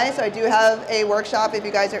AI, so I do have a workshop if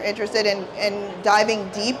you guys are interested in diving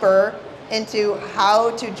deeper into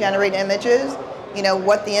how to generate images, you know,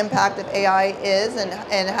 what the impact of AI is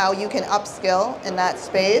and how you can upskill in that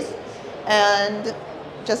space. And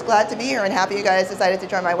just glad to be here and happy you guys decided to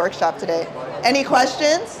join my workshop today. Any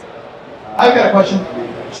questions? I've got a question.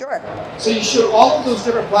 Sure. So you showed all of those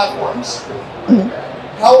different platforms.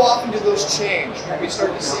 How often do those change? When we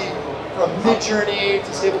start to see from Midjourney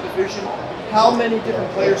to Stable Diffusion, how many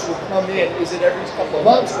different players will come in? Is it every couple of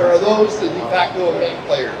months, or are those the de facto main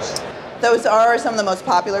players? Those are some of the most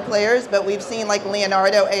popular players, but we've seen like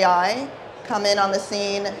Leonardo AI come in on the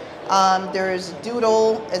scene. There's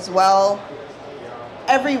Doodle as well.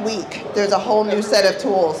 Every week, there's a whole new set of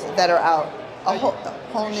tools that are out. A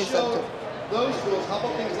whole new set of tools. Those tools, how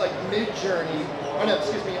about things like Midjourney,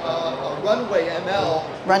 Runway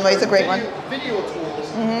ML? Runway's a great one. Video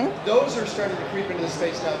tools, those are starting to creep into the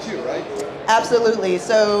space now too, right? Absolutely.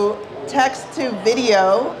 So text to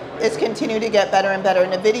video is continuing to get better and better.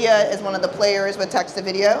 NVIDIA is one of the players with text to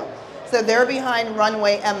video. So they're behind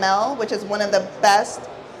Runway ML, which is one of the best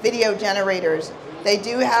video generators. They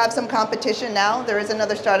do have some competition now. There is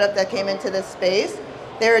another startup that came into this space.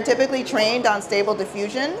 They're typically trained on Stable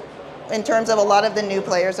Diffusion in terms of a lot of the new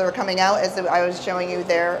players that are coming out, as I was showing you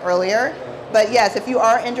there earlier. But yes, if you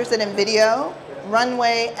are interested in video,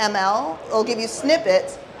 Runway ML will give you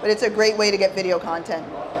snippets, but it's a great way to get video content.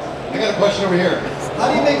 I got a question over here.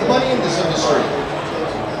 How do you make money in this industry?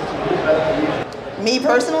 Me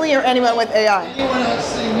personally, or anyone with AI? Anyone else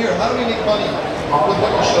sitting here, how do we make money with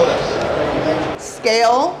what you showed us?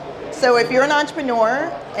 Scale. So if you're an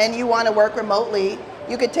entrepreneur and you want to work remotely,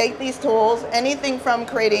 you could take these tools, anything from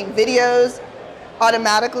creating videos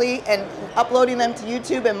automatically and uploading them to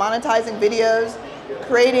YouTube and monetizing videos,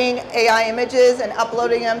 creating AI images and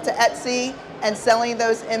uploading them to Etsy and selling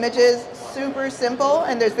those images. Super simple,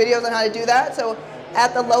 and there's videos on how to do that. So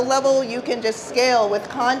at the low level, you can just scale with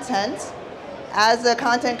content as a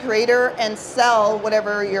content creator and sell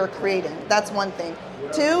whatever you're creating. That's one thing.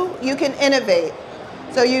 Two, you can innovate.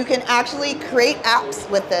 So you can actually create apps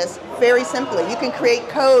with this very simply. You can create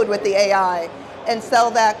code with the AI and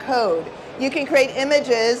sell that code. You can create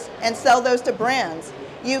images and sell those to brands.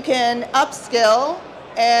 You can upskill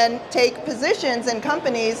and take positions in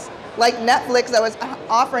companies like Netflix that was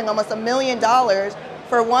offering almost $1 million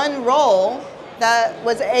for one role that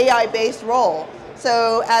was an AI-based role.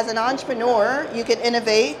 So as an entrepreneur, you can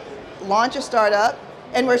innovate, launch a startup,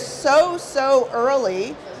 and we're so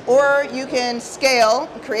early. Or you can scale,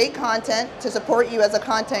 create content to support you as a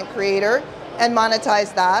content creator and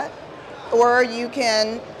monetize that. Or you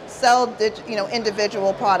can sell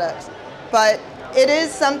individual products. But it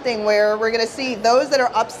is something where we're going to see those that are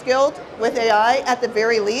upskilled with AI at the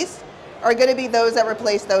very least are going to be those that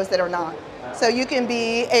replace those that are not. So you can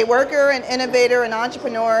be a worker, an innovator, an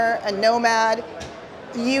entrepreneur, a nomad.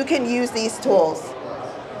 You can use these tools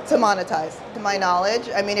to monetize, to my knowledge.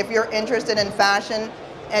 I mean, if you're interested in fashion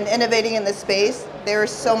and innovating in this space, there's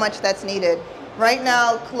so much that's needed. Right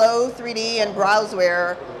now, Clo 3D and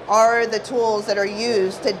Browseware are the tools that are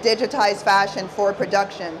used to digitize fashion for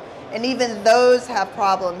production. And even those have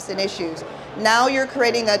problems and issues. Now you're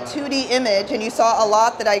creating a 2D image, and you saw a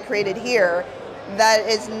lot that I created here, that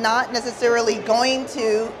is not necessarily going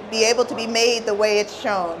to be able to be made the way it's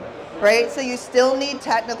shown, right? So you still need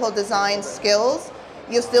technical design skills.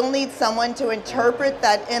 You still need someone to interpret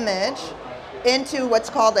that image into what's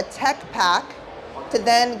called a tech pack to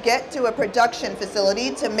then get to a production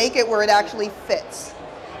facility to make it where it actually fits.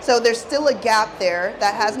 So there's still a gap there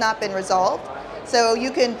that has not been resolved. So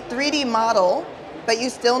you can 3D model, but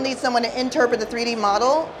you still need someone to interpret the 3D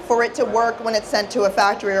model for it to work when it's sent to a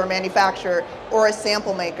factory or a manufacturer or a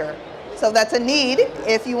sample maker. So that's a need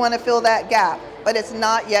if you want to fill that gap, but it's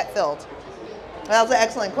not yet filled. That was an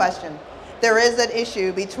excellent question. There is an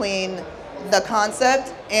issue between the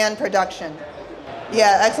concept and production.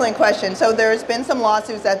 Yeah, excellent question. So there's been some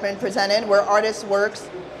lawsuits that have been presented where artists' works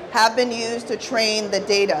have been used to train the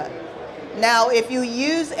data. Now, if you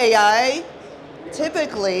use AI,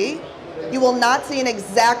 typically, you will not see an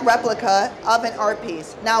exact replica of an art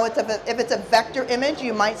piece. Now, if it's a vector image,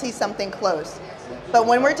 you might see something close. But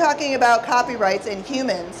when we're talking about copyrights and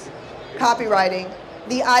humans copywriting,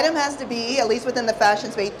 the item has to be, at least within the fashion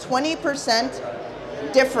space,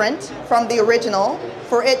 20% different from the original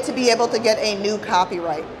for it to be able to get a new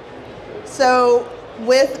copyright. So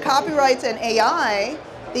with copyrights and AI,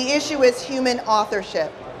 the issue is human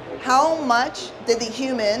authorship. How much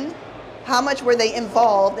were they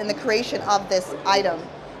involved in the creation of this item?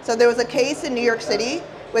 So there was a case in New York City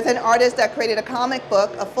with an artist that created a comic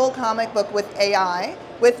book, a full comic book with AI,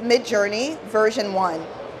 with Midjourney version 1.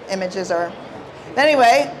 Images are...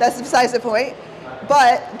 Anyway, that's besides the point.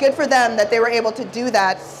 But good for them that they were able to do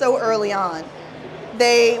that so early on.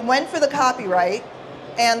 They went for the copyright,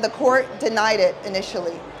 and the court denied it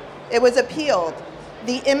initially. It was appealed.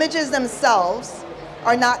 The images themselves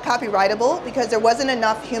are not copyrightable because there wasn't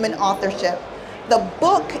enough human authorship. The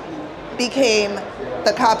book became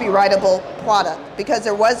the copyrightable product because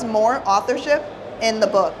there was more authorship in the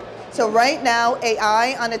book. So right now,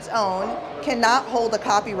 AI on its own cannot hold a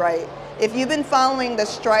copyright. If you've been following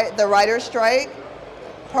the writer's strike,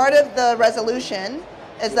 part of the resolution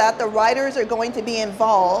is that the writers are going to be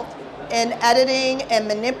involved in editing and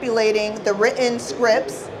manipulating the written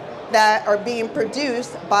scripts that are being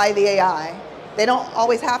produced by the AI. They don't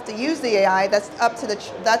always have to use the AI, that's up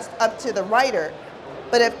to the writer.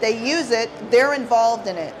 But if they use it, they're involved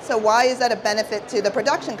in it. So why is that a benefit to the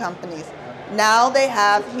production companies? Now they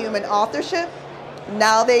have human authorship.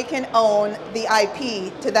 Now they can own the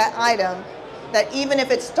IP to that item that even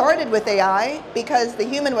if it started with AI, because the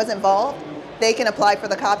human was involved, they can apply for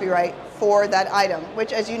the copyright for that item,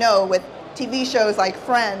 which, as you know, with TV shows like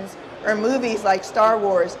Friends or movies like Star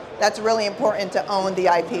Wars, that's really important to own the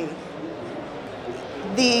IP.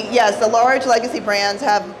 Yes, the large legacy brands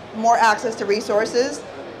have more access to resources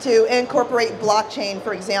to incorporate blockchain,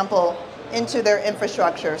 for example, into their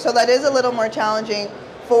infrastructure. So that is a little more challenging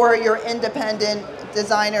for your independent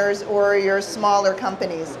designers or your smaller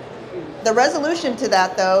companies. The resolution to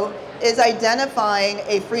that, though, is identifying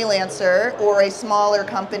a freelancer or a smaller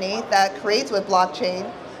company that creates with blockchain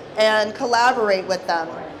and collaborate with them.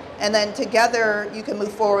 And then together you can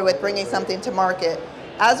move forward with bringing something to market.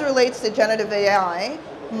 As it relates to generative AI,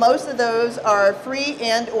 most of those are free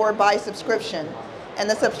and or by subscription. And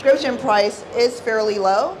the subscription price is fairly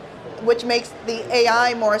low, which makes the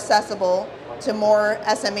AI more accessible to more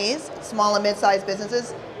SMEs, small and mid-sized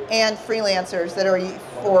businesses, and freelancers that are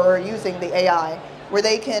for using the AI, where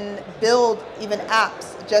they can build even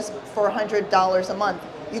apps just for $100 a month.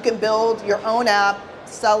 You can build your own app,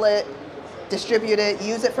 sell it, distribute it,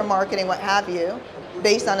 use it for marketing, what have you,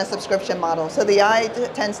 based on a subscription model. So the AI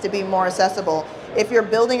tends to be more accessible. If you're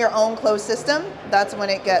building your own closed system, that's when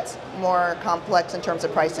it gets more complex in terms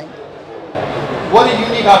of pricing. What a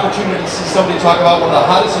unique opportunity to see somebody talk about one of the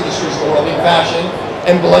hottest industries in the world, in fashion,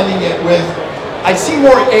 and blending it with, I see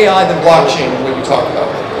more AI than blockchain in what you talk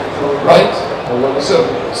about, right? So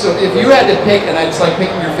if you had to pick, and it's like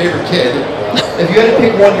picking your favorite kid, if you had to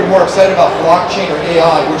pick one you're more excited about, blockchain or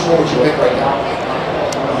AI, which one would you pick right now?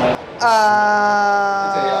 It's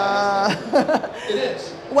AI. It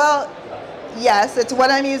is. Well, yes, it's what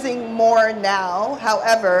I'm using more now.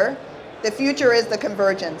 However, the future is the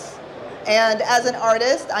convergence. And as an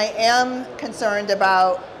artist, I am concerned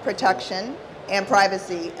about protection and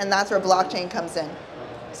privacy, and that's where blockchain comes in.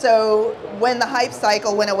 So when the hype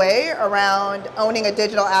cycle went away around owning a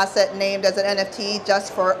digital asset named as an NFT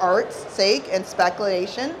just for art's sake and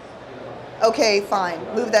speculation, okay, fine,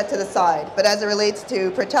 move that to the side. But as it relates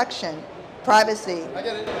to protection, privacy. I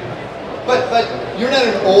get it. But you're not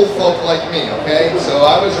an old folk like me, okay? So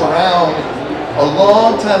I was around a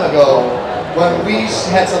long time ago when we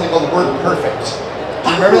had something called the word perfect. Do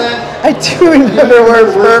you remember that? I do remember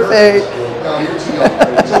word perfect. No, you're too young.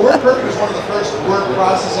 So word perfect was one of the first word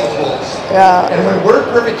processing tools. Yeah. And when word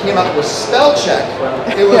perfect came out with spell check,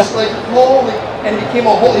 it was like holy, and it became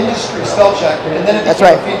a whole industry, spell check, and then it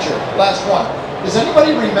became a feature. Last one. Does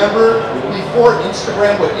anybody remember before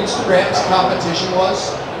Instagram what Instagram's competition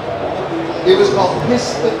was? It was called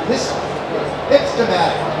Hipstamatic.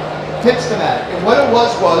 And what it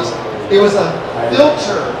was it was a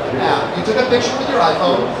filter app. You took a picture with your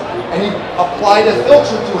iPhone and you applied a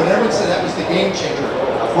filter to it, and everyone said that was the game changer.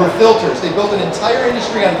 Were filters. They built an entire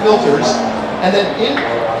industry on filters, and then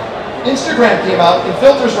Instagram came out and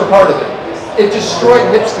filters were part of it. It destroyed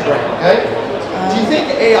Hipstagram, okay? Do you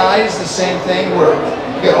think AI is the same thing where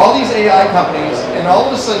you got all these AI companies and all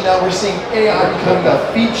of a sudden now we're seeing AI becoming a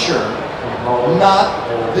feature, not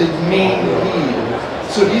the main lead?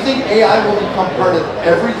 So do you think AI will become part of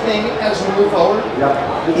everything as we move forward?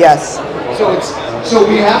 Yes. So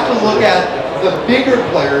we have to look at the bigger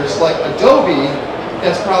players like Adobe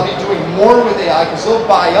that's probably doing more with AI because they'll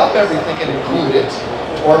buy up everything and include it,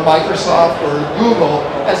 or Microsoft or Google,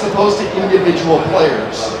 as opposed to individual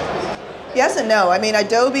players. Yes and no. I mean,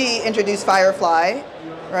 Adobe introduced Firefly,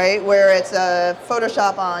 right, where it's a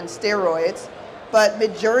Photoshop on steroids, but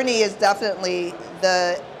Midjourney is definitely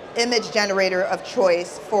the image generator of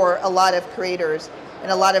choice for a lot of creators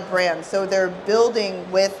and a lot of brands. So they're building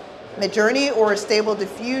with Midjourney or Stable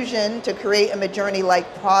Diffusion to create a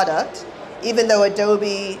Midjourney-like product, even though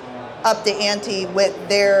Adobe upped the ante with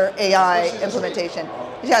their AI implementation.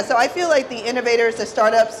 Yeah, so I feel like the innovators, the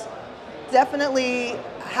startups, definitely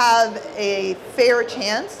have a fair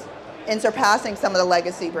chance in surpassing some of the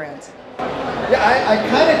legacy brands. Yeah,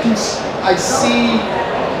 I see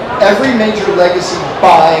every major legacy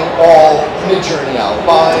buying all Midjourney out,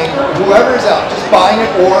 buying whoever's out, just buying it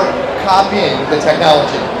or copying the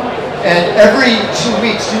technology. And every 2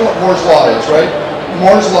 weeks, do you know what Moore's Law is, right?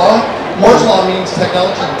 Moore's Law Moore's law means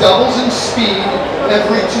technology doubles in speed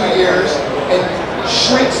every 2 years and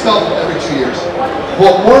shrinks double every 2 years.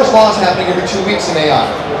 Well, Moore's law is happening every 2 weeks in AI.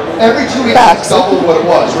 Every 2 weeks it's double what it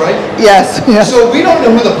was, right? Yes. So we don't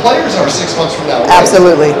know who the players are 6 months from now, right?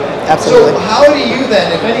 Absolutely. Absolutely. So how do you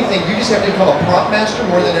then, if anything, you just have to become a prompt master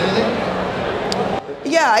more than anything?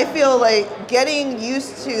 Yeah, I feel like getting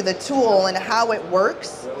used to the tool and how it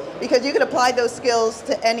works, because you can apply those skills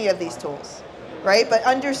to any of these tools, right? But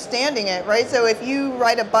understanding it, right? So if you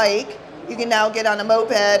ride a bike, you can now get on a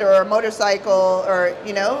moped or a motorcycle or,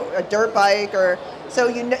 you know, a dirt bike, or so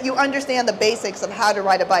you understand the basics of how to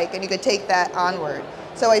ride a bike, and you could take that onward.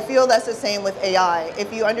 So I feel that's the same with AI.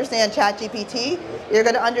 If you understand ChatGPT, you're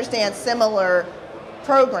going to understand similar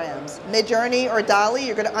programs. Midjourney or DALL-E,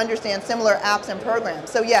 you're going to understand similar apps and programs.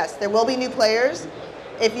 So yes, there will be new players.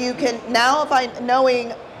 If you can now,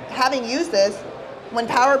 having used this, when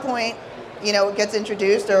PowerPoint, you know, gets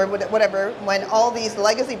introduced or whatever, when all these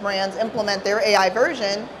legacy brands implement their AI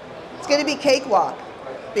version, it's going to be cakewalk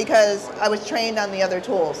because I was trained on the other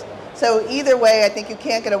tools. So either way, I think you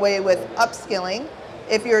can't get away with upskilling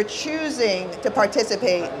if you're choosing to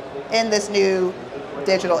participate in this new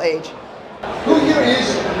digital age. Who here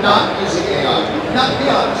is not using AI? Not be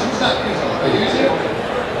honest, who's not using it? Are you using it?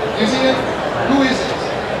 Using it? Who is it?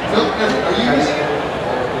 No, are you using it?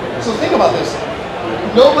 So think about this.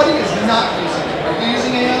 Nobody is not using it. Are you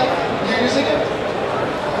using AI? You're using it?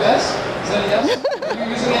 Yes? Is that a yes? Are you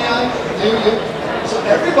using AI? You? So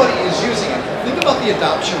everybody is using it. Think about the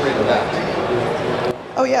adoption rate of that.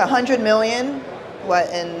 Oh yeah, 100 million, what,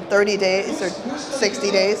 in 30 days or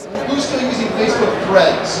 60 days? Who's still using Facebook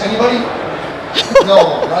Threads? Anybody?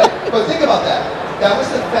 No, right? But think about that. That was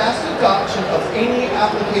the fast adoption of any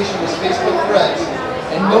application was Facebook Threads.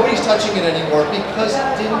 And nobody's touching it anymore because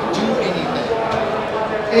it didn't do anything.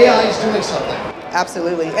 AI is doing something.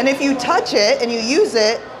 Absolutely. And if you touch it and you use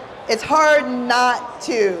it, it's hard not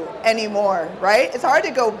to anymore, right? It's hard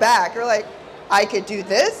to go back. You're like, I could do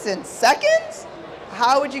this in seconds?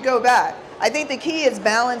 How would you go back? I think the key is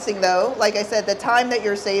balancing, though, like I said, the time that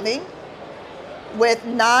you're saving with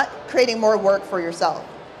not creating more work for yourself.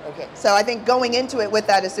 Okay. So I think going into it with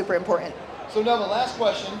that is super important. So now the last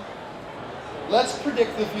question. Let's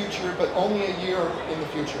predict the future, but only a year in the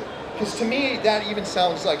future. Because to me, that even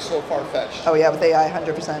sounds like so far-fetched. Oh yeah, with AI,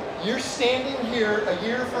 100%. You're standing here a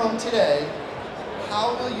year from today.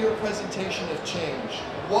 How will your presentation have changed?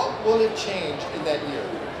 What will it change in that year?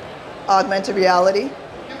 Augmented reality.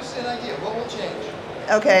 Give us an idea. What will change?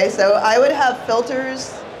 Okay, so I would have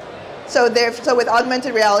filters. So with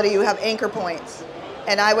augmented reality, you have anchor points.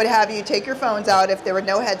 And I would have you take your phones out if there were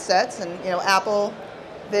no headsets, and you know, Apple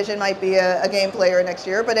Vision might be a game player next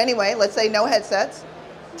year. But anyway, let's say no headsets.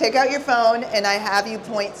 Take out your phone and I have you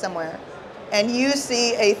point somewhere. And you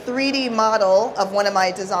see a 3D model of one of my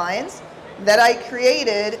designs that I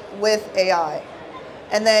created with AI.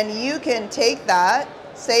 And then you can take that,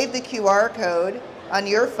 save the QR code on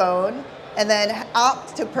your phone, and then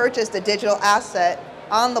opt to purchase the digital asset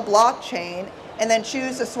on the blockchain, and then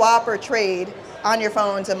choose to swap or trade on your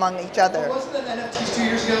phones among each other. Well, wasn't that NFTs 2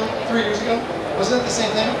 years ago, 3 years ago? Wasn't that the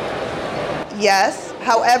same thing? Yes,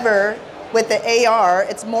 however, with the AR,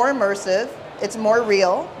 it's more immersive, it's more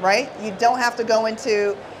real, right? You don't have to go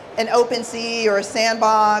into an OpenSea or a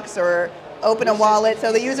sandbox or open a wallet,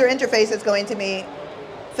 so the user interface is going to be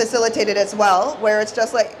facilitated as well, where it's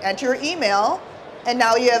just like enter your email, and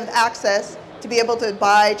now you have access to be able to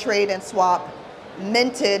buy, trade, and swap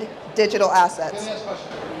minted digital assets. Let me ask a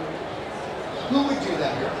question. Who would do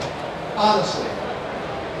that here? Honestly.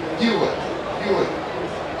 You would. You would.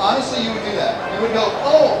 Honestly, you would do that. You would go,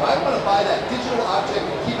 oh, I want to buy that digital object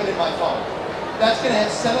and keep it in my phone. That's going to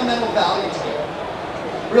have sentimental value to me.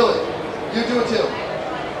 Really. You do it too.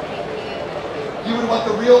 You would want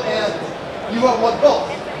the real and you would want both.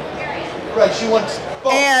 Right, she wants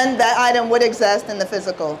both. And that item would exist in the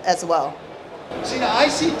physical as well. See, now I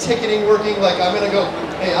see ticketing working like I'm going to go,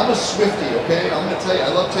 hey, I'm a Swiftie, okay? I'm going to tell you, I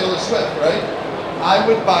love Taylor Swift, right? I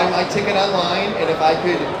would buy my ticket online, and if I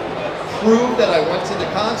could prove that I went to the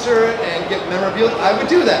concert and get memorabilia, I would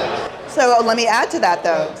do that. So let me add to that,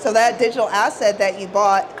 though. So that digital asset that you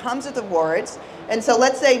bought comes with awards. And so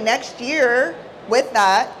let's say next year, with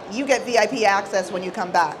that, you get VIP access when you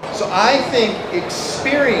come back. So I think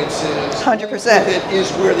experiences 100% with it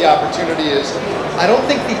is where the opportunity is. I don't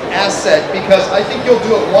think the asset, because I think you'll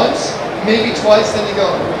do it once, maybe twice, then you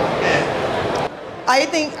go, eh. I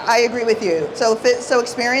think I agree with you. So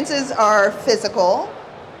experiences are physical,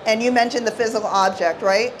 and you mentioned the physical object,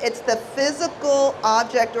 right? It's the physical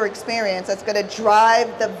object or experience that's going to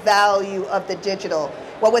drive the value of the digital.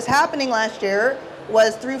 What was happening last year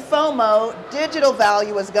was through FOMO, digital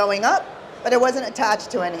value was going up, but it wasn't attached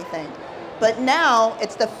to anything. But now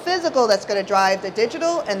it's the physical that's going to drive the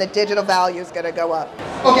digital, and the digital value is going to go up.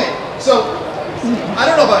 Okay, so I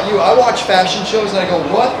don't know about you. I watch fashion shows and I go,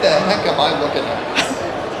 what the heck am I looking at?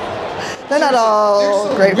 They're not all There's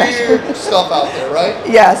some great weird stuff out there, right?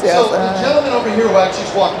 Yes, yes. So the gentleman over here who actually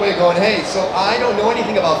just walked away going, hey, so I don't know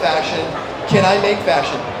anything about fashion. Can I make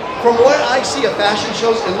fashion? From what I see of fashion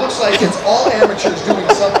shows, it looks like it's all amateurs doing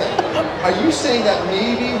something. Are you saying that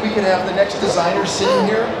maybe we can have the next designer sitting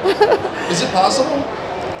here? Is it possible?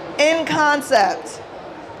 In concept,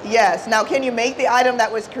 yes. Now, can you make the item that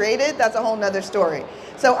was created? That's a whole nother story.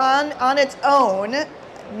 So on its own,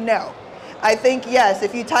 no. I think, yes,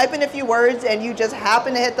 if you type in a few words and you just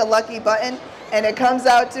happen to hit the lucky button and it comes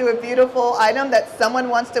out to a beautiful item that someone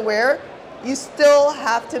wants to wear, you still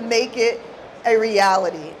have to make it a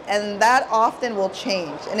reality. And that often will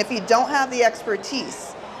change. And if you don't have the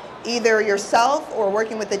expertise, either yourself or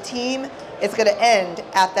working with a team, it's going to end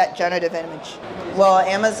at that generative image. Well,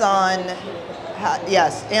 Amazon,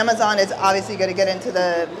 yes, Amazon is obviously going to get into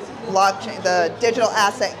the blockchain, the digital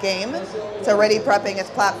asset game. It's already prepping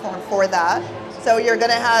its platform for that. So you're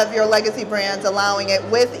going to have your legacy brands allowing it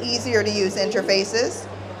with easier to use interfaces.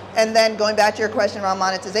 And then going back to your question around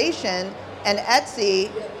monetization and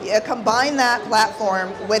Etsy, you combine that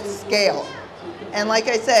platform with scale. And like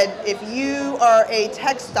I said, if you are a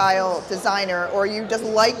textile designer or you just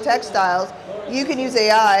like textiles, you can use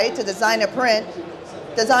AI to design a print,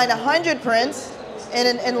 design 100 prints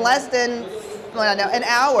in less than an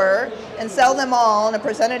hour and sell them all, and a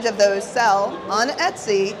percentage of those sell on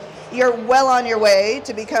Etsy. You're well on your way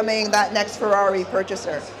to becoming that next Ferrari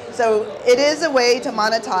purchaser. So it is a way to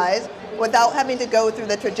monetize without having to go through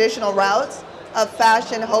the traditional routes of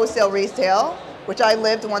fashion wholesale retail, which I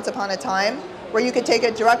lived once upon a time, where you could take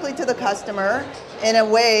it directly to the customer in a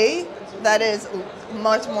way that is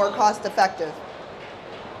much more cost effective.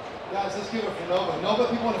 Guys, let's give it for Nova. Nova,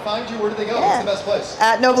 people want to find you, where do they go? What's the best place?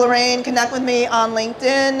 At Nova Lorraine. Connect with me on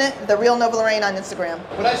LinkedIn, The Real Nova Lorraine on Instagram.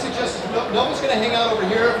 What I suggest is Nova's going to hang out over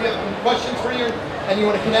here if you have questions for you and you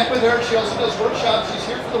want to connect with her. She also does workshops. She's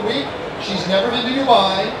here for the week. She's never been to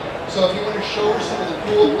Dubai, so if you want to show her some of the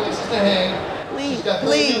cool places to hang, she's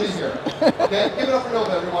definitely going to be here. Okay? Give it up for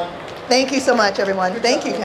Nova, everyone. Thank you so much, everyone. Thank you.